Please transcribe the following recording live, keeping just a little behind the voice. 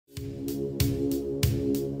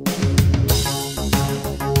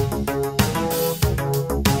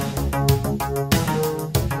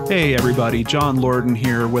Hey everybody, John Lorden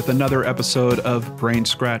here with another episode of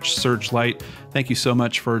BrainScratch Searchlight. Thank you so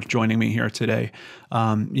much for joining me here today.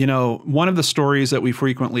 One of the stories that we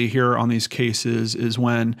frequently hear on these cases is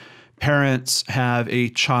when parents have a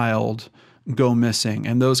child go missing.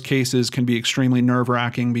 And those cases can be extremely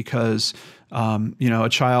nerve-wracking because a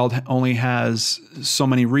child only has so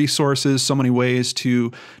many resources, so many ways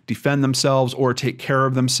to defend themselves or take care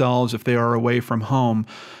of themselves if they are away from home.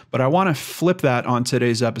 But I want to flip that on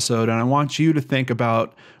today's episode, and I want you to think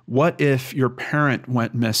about what if your parent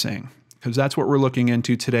went missing? Because that's what we're looking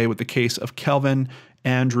into today with the case of Kelvin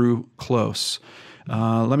Andrew Close.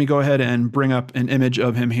 Let me go ahead and bring up an image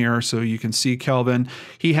of him here so you can see Kelvin.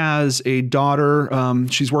 He has a daughter.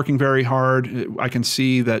 She's working very hard. I can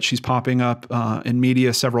see that she's popping up in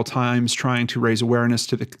media several times trying to raise awareness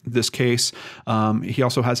to this case. He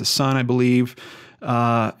also has a son, I believe.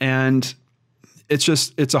 And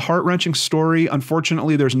it's a heart-wrenching story.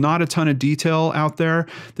 Unfortunately, there's not a ton of detail out there.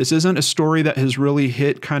 This isn't a story that has really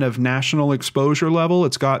hit kind of national exposure level.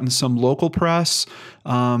 It's gotten some local press,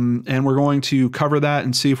 and we're going to cover that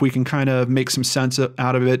and see if we can kind of make some sense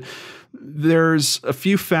out of it. There's a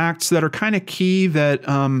few facts that are kind of key that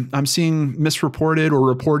I'm seeing misreported or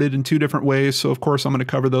reported in two different ways. So, of course, I'm going to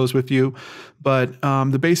cover those with you. But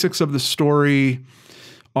the basics of the story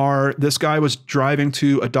are this guy was driving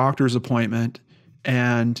to a doctor's appointment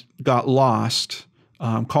and got lost,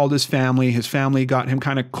 called his family. His family got him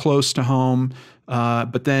kind of close to home,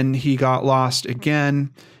 but then he got lost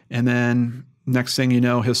again. And then next thing you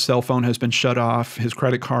know, his cell phone has been shut off. His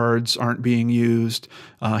credit cards aren't being used.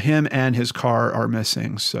 Him and his car are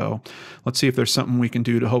missing. So let's see if there's something we can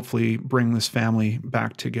do to hopefully bring this family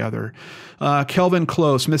back together. Kelvin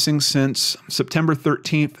Close, missing since September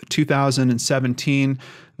 13th, 2017.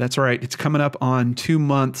 That's right. It's coming up on 2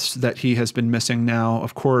 months that he has been missing now.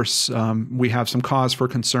 Of course, we have some cause for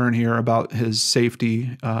concern here about his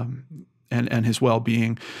safety and his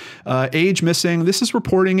well-being. Age missing, this is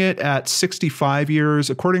reporting it at 65 years.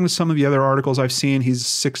 According to some of the other articles I've seen, he's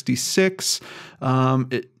 66.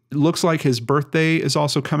 It looks like his birthday is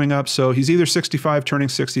also coming up. So he's either 65 turning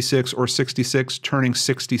 66 or 66 turning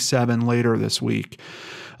 67 later this week.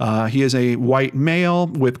 He is a white male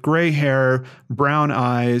with gray hair, brown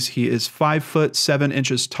eyes. He is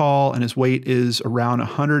 5'7" tall, and his weight is around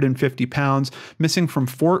 150 pounds, missing from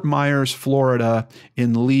Fort Myers, Florida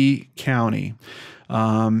in Lee County.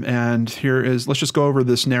 And here is, let's just go over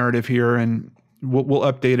this narrative here, and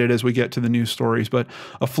we'll update it as we get to the news stories. But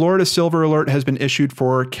a Florida Silver Alert has been issued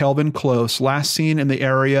for Kelvin Close, last seen in the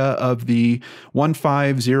area of the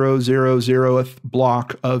 15000th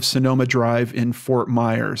block of Sonoma Drive in Fort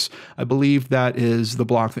Myers. I believe that is the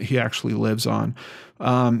block that he actually lives on.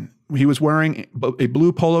 He was wearing a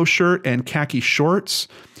blue polo shirt and khaki shorts.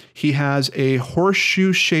 He has a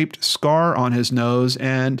horseshoe-shaped scar on his nose,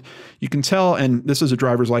 and you can tell, and this is a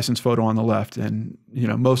driver's license photo on the left, and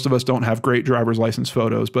most of us don't have great driver's license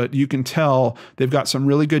photos, but you can tell they've got some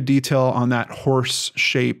really good detail on that horse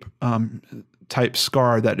shape type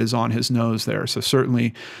scar that is on his nose there. So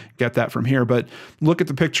certainly get that from here. But look at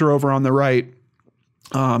the picture over on the right.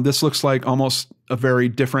 This looks like almost a very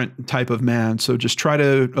different type of man. So just try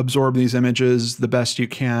to absorb these images the best you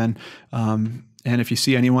can. And if you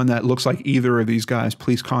see anyone that looks like either of these guys,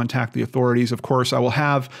 please contact the authorities. Of course, I will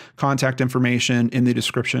have contact information in the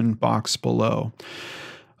description box below.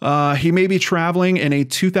 He may be traveling in a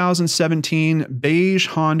 2017 beige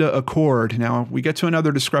Honda Accord. Now, we get to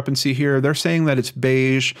another discrepancy here. They're saying that it's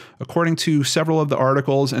beige. According to several of the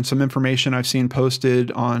articles and some information I've seen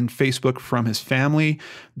posted on Facebook from his family,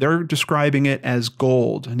 they're describing it as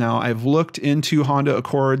gold. Now, I've looked into Honda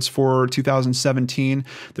Accords for 2017.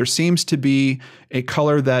 There seems to be a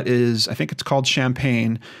color that is, I think it's called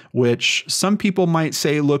champagne, which some people might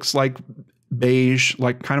say looks like beige,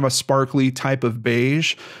 like kind of a sparkly type of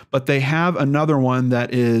beige, but they have another one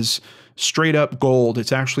that is straight up gold.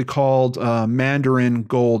 It's actually called Mandarin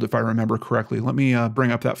Gold, if I remember correctly. Let me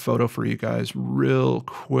bring up that photo for you guys real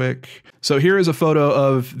quick. So here is a photo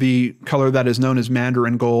of the color that is known as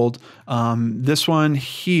Mandarin Gold. This one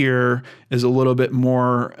here is a little bit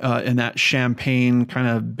more in that champagne kind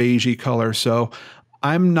of beigey color. So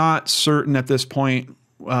I'm not certain at this point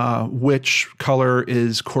which color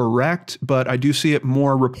is correct, but I do see it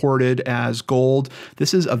more reported as gold.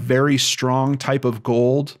 This is a very strong type of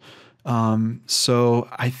gold. So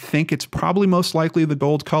I think it's probably most likely the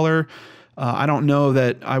gold color. I don't know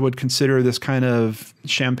that I would consider this kind of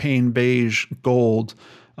champagne beige gold.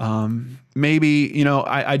 Maybe,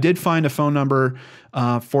 I did find a phone number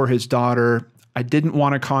for his daughter. I didn't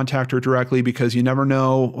want to contact her directly because you never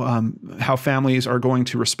know how families are going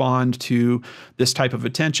to respond to this type of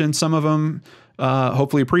attention. Some of them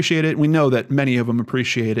hopefully appreciate it. We know that many of them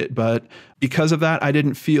appreciate it, but because of that, I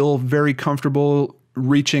didn't feel very comfortable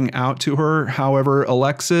reaching out to her. However,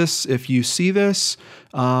 Alexis, if you see this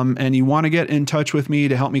and you want to get in touch with me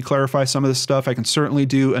to help me clarify some of this stuff, I can certainly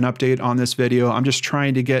do an update on this video. I'm just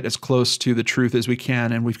trying to get as close to the truth as we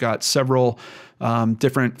can, and we've got several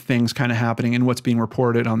different things kind of happening in what's being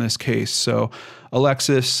reported on this case. So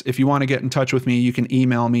Alexis, if you want to get in touch with me, you can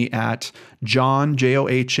email me at John,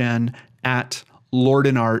 John, at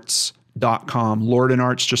lordandarts.com. Lord and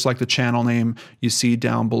Arts, just like the channel name you see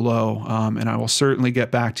down below. And I will certainly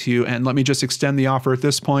get back to you. And let me just extend the offer at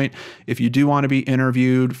this point. If you do want to be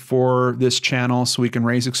interviewed for this channel so we can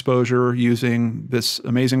raise exposure using this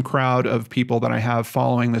amazing crowd of people that I have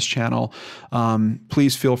following this channel,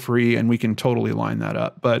 please feel free and we can totally line that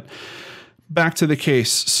up. But back to the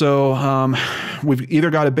case. So we've either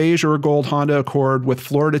got a beige or a gold Honda Accord with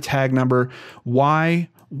Florida tag number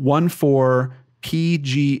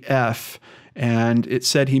Y14PGF. And it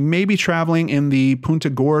said he may be traveling in the Punta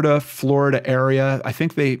Gorda, Florida area. I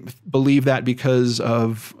think they believe that because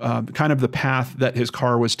of kind of the path that his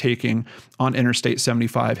car was taking on Interstate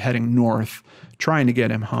 75 heading north, trying to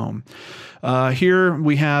get him home. Here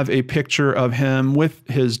we have a picture of him with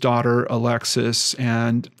his daughter, Alexis.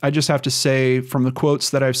 And I just have to say, from the quotes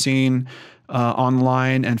that I've seen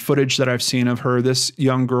online and footage that I've seen of her, this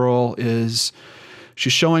young girl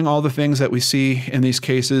she's showing all the things that we see in these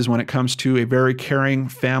cases when it comes to a very caring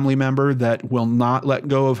family member that will not let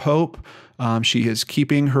go of hope. She is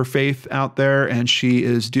keeping her faith out there, and she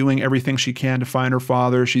is doing everything she can to find her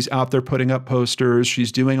father. She's out there putting up posters.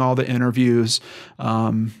 She's doing all the interviews.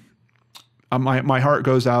 My heart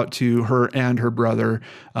goes out to her and her brother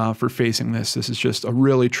for facing this. This is just a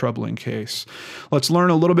really troubling case. Let's learn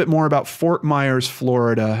a little bit more about Fort Myers,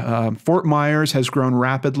 Florida. Fort Myers has grown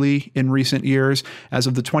rapidly in recent years. As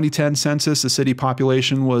of the 2010 census, the city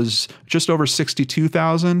population was just over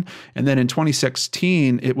 62,000. And then in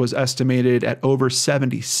 2016, it was estimated at over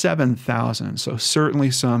 77,000. So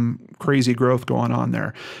certainly some crazy growth going on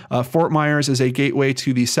there. Fort Myers is a gateway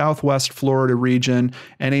to the Southwest Florida region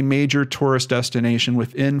and a major tourist destination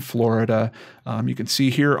within Florida. You can see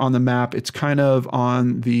here on the map, it's kind of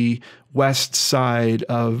on the west side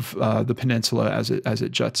of the peninsula as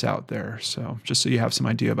it juts out there. So just so you have some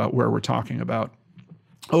idea about where we're talking about.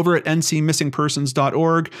 Over at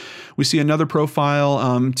ncmissingpersons.org, we see another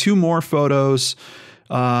profile, two more photos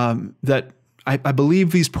that I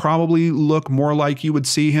believe these probably look more like you would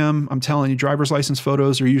see him. I'm telling you, driver's license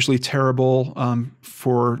photos are usually terrible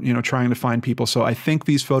for trying to find people. So I think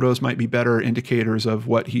these photos might be better indicators of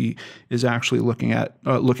what he is actually looking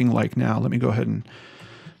like now. Let me go ahead and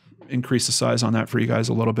increase the size on that for you guys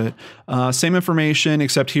a little bit. Same information,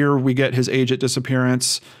 except here we get his age at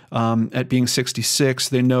disappearance at being 66.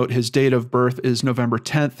 They note his date of birth is November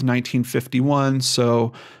 10th, 1951.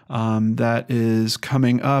 So that is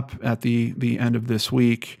coming up at the end of this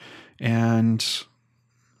week. And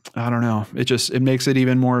I don't know, it makes it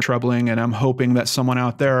even more troubling. And I'm hoping that someone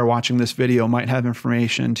out there watching this video might have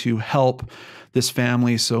information to help this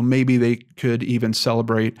family, so maybe they could even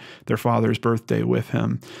celebrate their father's birthday with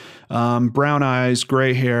him. Brown eyes,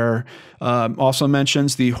 gray hair, also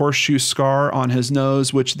mentions the horseshoe scar on his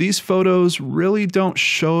nose, which these photos really don't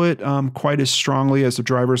show it quite as strongly as the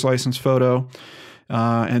driver's license photo.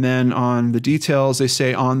 And then on the details, they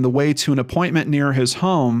say on the way to an appointment near his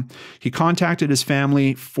home, he contacted his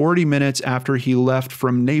family 40 minutes after he left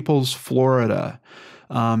from Naples, Florida.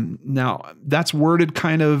 Now, that's worded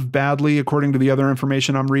kind of badly according to the other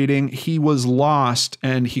information I'm reading. He was lost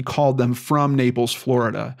and he called them from Naples,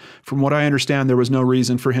 Florida. From what I understand, there was no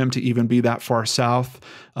reason for him to even be that far south.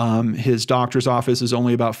 His doctor's office is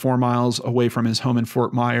only about 4 miles away from his home in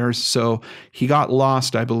Fort Myers. So he got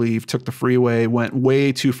lost, I believe, took the freeway, went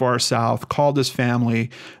way too far south, called his family.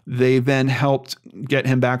 They then helped get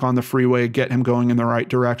him back on the freeway, get him going in the right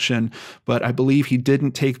direction. But I believe he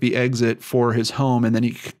didn't take the exit for his home, and then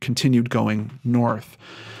he continued going north.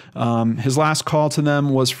 His last call to them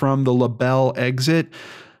was from the LaBelle exit.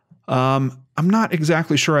 I'm not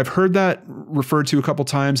exactly sure. I've heard that referred to a couple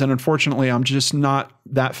times, and unfortunately, I'm just not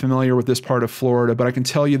that familiar with this part of Florida, but I can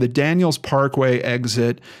tell you the Daniels Parkway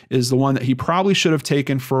exit is the one that he probably should have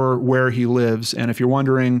taken for where he lives. And if you're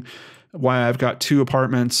wondering why I've got 2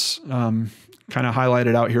 apartments kind of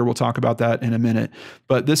highlighted out here, we'll talk about that in a minute.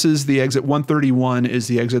 But this is the exit 131 is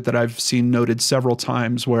the exit that I've seen noted several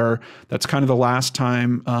times where that's kind of the last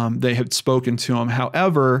time they had spoken to him.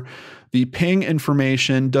 However, The ping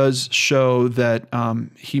information does show that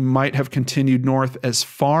he might have continued north as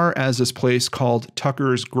far as this place called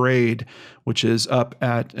Tucker's Grade, which is up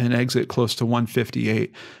at an exit close to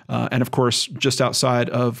 158. And of course, just outside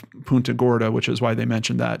of Punta Gorda, which is why they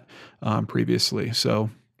mentioned that previously. So,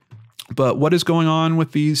 but what is going on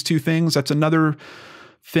with these two things? That's another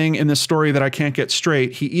thing in this story that I can't get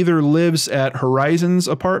straight. He either lives at Horizons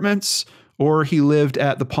Apartments or he lived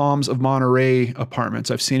at the Palms of Monterey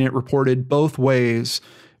Apartments. I've seen it reported both ways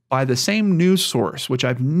by the same news source, which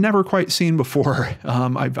I've never quite seen before.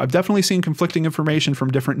 I've definitely seen conflicting information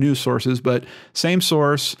from different news sources, but same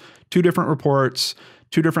source, two different reports,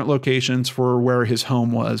 two different locations for where his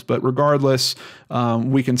home was. But regardless,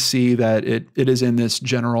 we can see that it is in this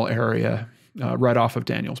general area right off of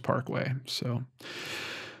Daniels Parkway. So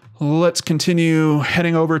let's continue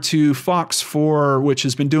heading over to Fox 4, which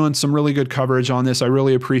has been doing some really good coverage on this. I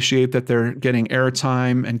really appreciate that they're getting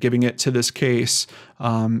airtime and giving it to this case,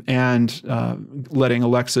 and letting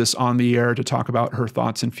Alexis on the air to talk about her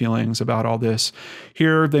thoughts and feelings about all this.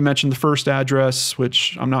 Here they mentioned the first address,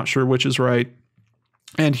 which I'm not sure which is right.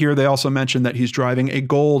 And here they also mentioned that he's driving a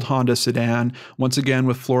gold Honda sedan, once again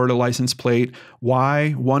with Florida license plate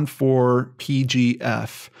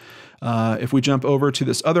Y14PGF. If we jump over to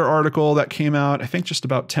this other article that came out, I think just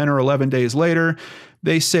about 10 or 11 days later,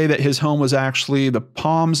 they say that his home was actually the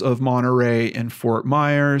Palms of Monterey in Fort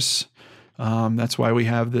Myers. That's why we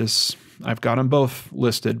have this. I've got them both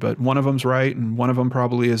listed, but one of them's right and one of them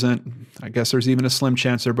probably isn't. I guess there's even a slim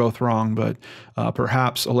chance they're both wrong, but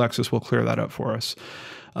perhaps Alexis will clear that up for us.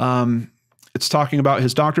 It's talking about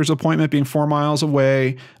his doctor's appointment being 4 miles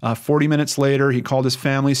away. 40 minutes later, he called his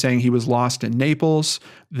family saying he was lost in Naples.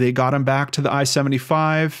 They got him back to the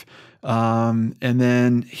I-75. And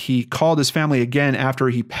then he called his family again after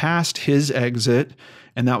he passed his exit.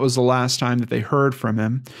 And that was the last time that they heard from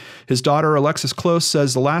him. His daughter, Alexis Close,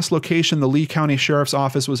 says the last location the Lee County Sheriff's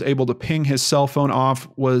Office was able to ping his cell phone off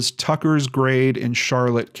was Tucker's Grade in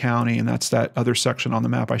Charlotte County. And that's that other section on the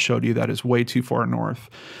map I showed you that is way too far north.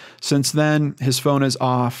 Since then, his phone is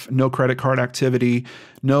off, no credit card activity,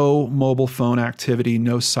 no mobile phone activity,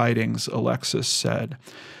 no sightings, Alexis said.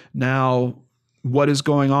 Now, what is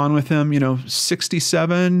going on with him?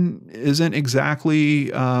 67 isn't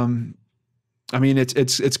exactly, I mean,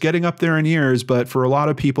 it's getting up there in years, but for a lot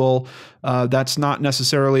of people, that's not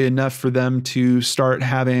necessarily enough for them to start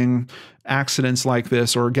having accidents like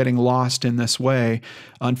this or getting lost in this way.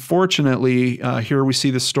 Unfortunately, here we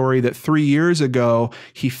see the story that 3 years ago,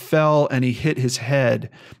 he fell and he hit his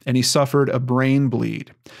head and he suffered a brain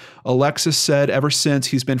bleed. Alexis said ever since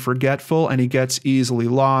he's been forgetful and he gets easily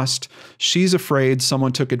lost. She's afraid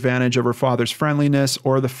someone took advantage of her father's friendliness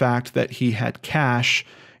or the fact that he had cash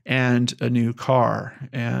and a new car.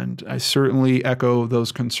 And I certainly echo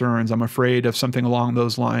those concerns. I'm afraid of something along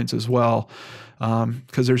those lines as well,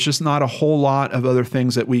 because there's just not a whole lot of other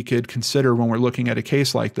things that we could consider when we're looking at a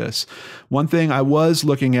case like this. One thing I was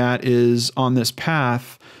looking at is on this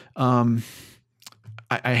path,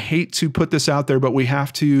 I hate to put this out there, but we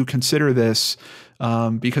have to consider this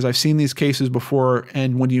because I've seen these cases before.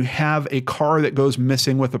 And when you have a car that goes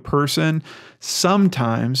missing with a person,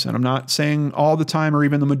 sometimes, and I'm not saying all the time or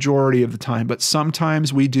even the majority of the time, but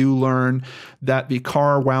sometimes we do learn that the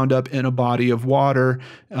car wound up in a body of water.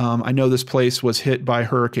 I know this place was hit by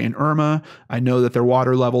Hurricane Irma. I know that their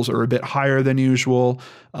water levels are a bit higher than usual.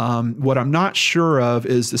 What I'm not sure of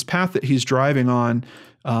is this path that he's driving on.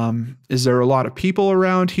 Is there a lot of people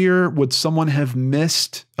around here? Would someone have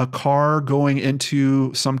missed a car going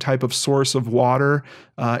into some type of source of water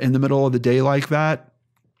in the middle of the day like that?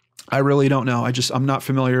 I really don't know. I'm not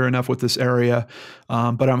familiar enough with this area,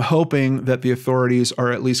 but I'm hoping that the authorities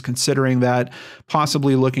are at least considering that,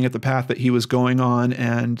 possibly looking at the path that he was going on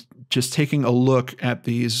and just taking a look at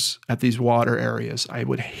these water areas. I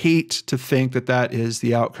would hate to think that that is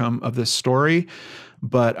the outcome of this story,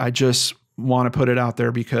 but I just want to put it out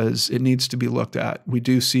there because it needs to be looked at. We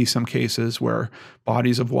do see some cases where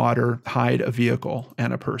bodies of water hide a vehicle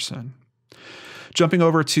and a person. Jumping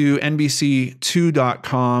over to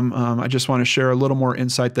NBC2.com, I just want to share a little more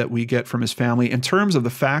insight that we get from his family. In terms of the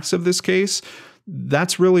facts of this case,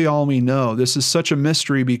 that's really all we know. This is such a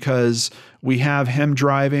mystery because we have him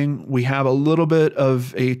driving. We have a little bit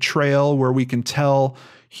of a trail where we can tell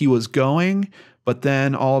he was going, but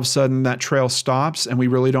then all of a sudden that trail stops and we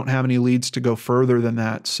really don't have any leads to go further than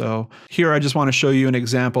that. So here I just want to show you an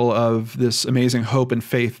example of this amazing hope and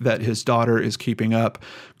faith that his daughter is keeping up.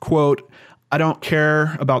 Quote, "I don't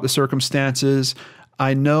care about the circumstances.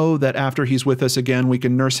 I know that after he's with us again, we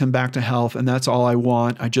can nurse him back to health, and that's all I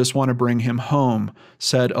want. I just want to bring him home,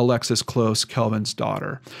 said Alexis Close, Kelvin's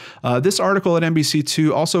daughter. This article at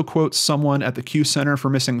NBC2 also quotes someone at the Q Center for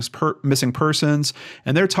Missing Persons,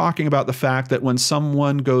 and they're talking about the fact that when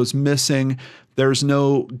someone goes missing, there's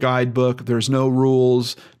no guidebook, there's no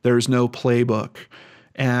rules, there's no playbook.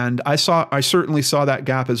 And I certainly saw that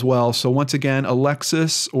gap as well. So once again,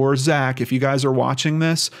 Alexis or Zach, if you guys are watching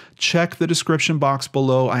this, check the description box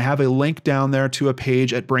below. I have a link down there to a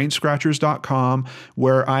page at brainscratchers.com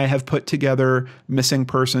where I have put together missing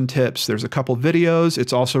person tips. There's a couple videos.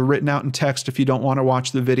 It's also written out in text if you don't want to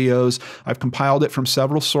watch the videos. I've compiled it from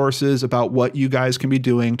several sources about what you guys can be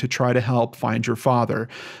doing to try to help find your father.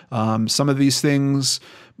 Some of these things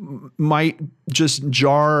might just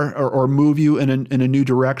jar or move you in a new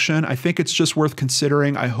direction. I think it's just worth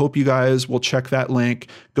considering. I hope you guys will check that link,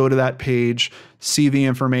 go to that page, see the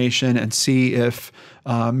information, and see if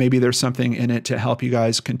maybe there's something in it to help you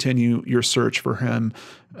guys continue your search for him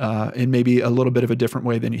in maybe a little bit of a different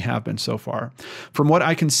way than you have been so far. From what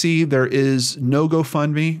I can see, there is no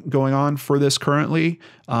GoFundMe going on for this currently.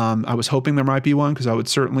 I was hoping there might be one because I would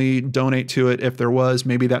certainly donate to it if there was.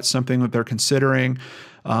 Maybe that's something that they're considering.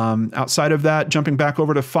 Outside of that, jumping back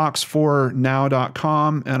over to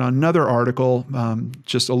fox4now.com and another article,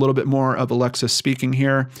 just a little bit more of Alexis speaking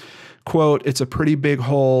here. Quote, "It's a pretty big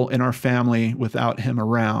hole in our family without him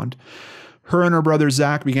around." Her and her brother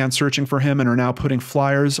Zach began searching for him and are now putting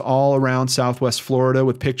flyers all around Southwest Florida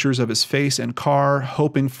with pictures of his face and car,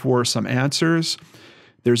 hoping for some answers.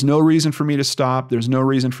 There's no reason for me to stop. There's no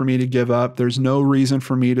reason for me to give up. There's no reason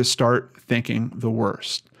for me to start thinking the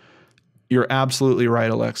worst. You're absolutely right,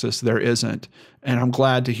 Alexis. There isn't. And I'm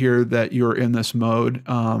glad to hear that you're in this mode.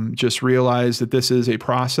 Just realize that this is a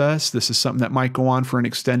process. This is something that might go on for an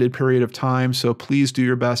extended period of time. So please do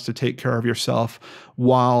your best to take care of yourself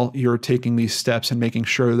while you're taking these steps and making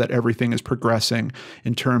sure that everything is progressing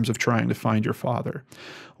in terms of trying to find your father.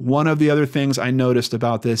 One of the other things I noticed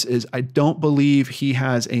about this is I don't believe he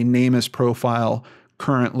has a NamUs profile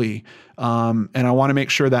currently. And I want to make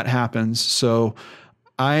sure that happens. So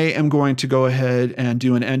I am going to go ahead and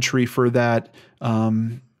do an entry for that. I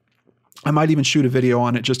might even shoot a video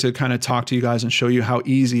on it just to kind of talk to you guys and show you how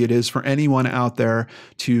easy it is for anyone out there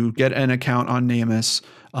to get an account on NamUs.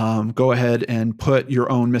 Go ahead and put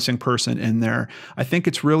your own missing person in there. I think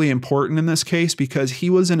it's really important in this case because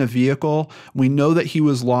he was in a vehicle. We know that he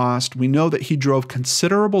was lost. We know that he drove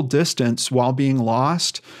considerable distance while being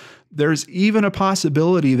lost. There's even a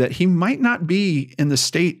possibility that he might not be in the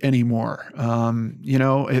state anymore. You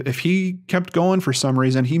know, if he kept going for some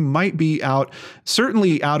reason, he might be out,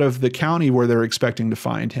 certainly out of the county where they're expecting to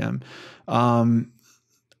find him.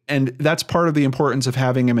 And that's part of the importance of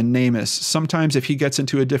having him in NamUs. Sometimes if he gets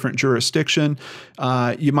into a different jurisdiction,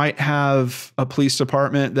 you might have a police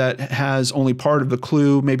department that has only part of the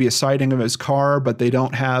clue, maybe a sighting of his car, but they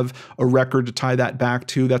don't have a record to tie that back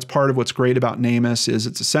to. That's part of what's great about NamUs is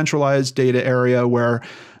it's a centralized data area where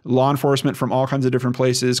law enforcement from all kinds of different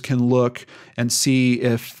places can look and see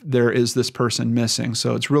if there is this person missing.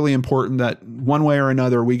 So it's really important that one way or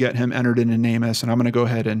another we get him entered into NamUs, and I'm going to go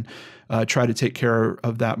ahead and try to take care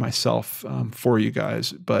of that myself for you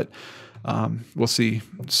guys. But we'll see.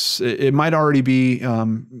 It might already be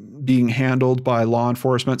being handled by law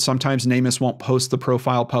enforcement. Sometimes NamUs won't post the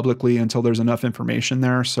profile publicly until there's enough information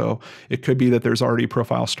there. So it could be that there's already a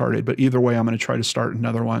profile started. But either way, I'm going to try to start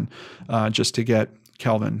another one just to get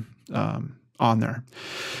Kelvin on there.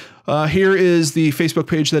 Here is the Facebook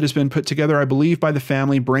page that has been put together, I believe, by the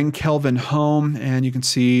family. Bring Kelvin home. And you can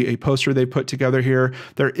see a poster they put together here.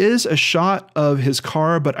 There is a shot of his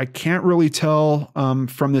car, but I can't really tell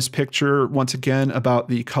from this picture, once again, about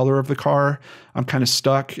the color of the car. I'm kind of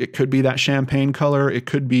stuck. It could be that champagne color. It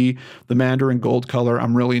could be the mandarin gold color.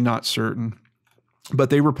 I'm really not certain. But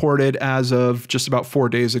they reported as of just about 4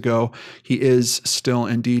 days ago, he is still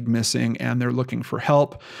indeed missing and they're looking for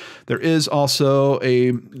help. There is also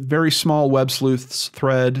a very small web sleuths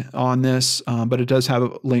thread on this, but it does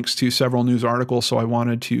have links to several news articles, so I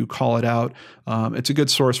wanted to call it out. It's a good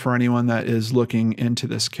source for anyone that is looking into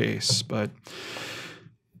this case. But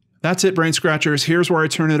that's it, Brain Scratchers. Here's where I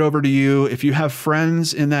turn it over to you. If you have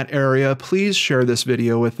friends in that area, please share this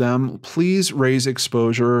video with them. Please raise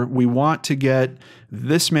exposure. We want to get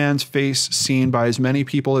this man's face seen by as many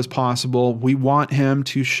people as possible. We want him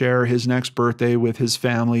to share his next birthday with his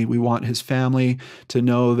family. We want his family to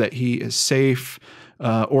know that he is safe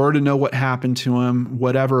or to know what happened to him,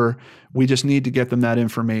 whatever. We just need to get them that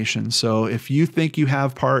information. So if you think you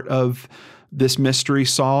have part of this mystery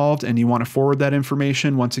solved and you want to forward that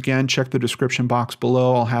information, once again, check the description box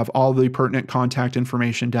below. I'll have all the pertinent contact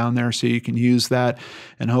information down there so you can use that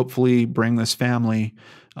and hopefully bring this family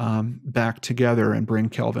back together and bring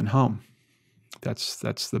Kelvin home. That's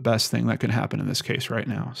the best thing that can happen in this case right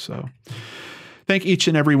now. So thank each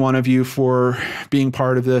and every one of you for being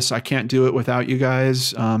part of this. I can't do it without you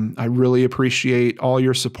guys. I really appreciate all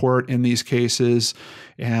your support in these cases,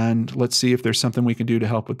 and let's see if there's something we can do to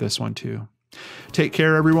help with this one too. Take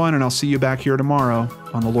care, everyone, and I'll see you back here tomorrow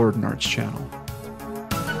on the Lord and Arts channel.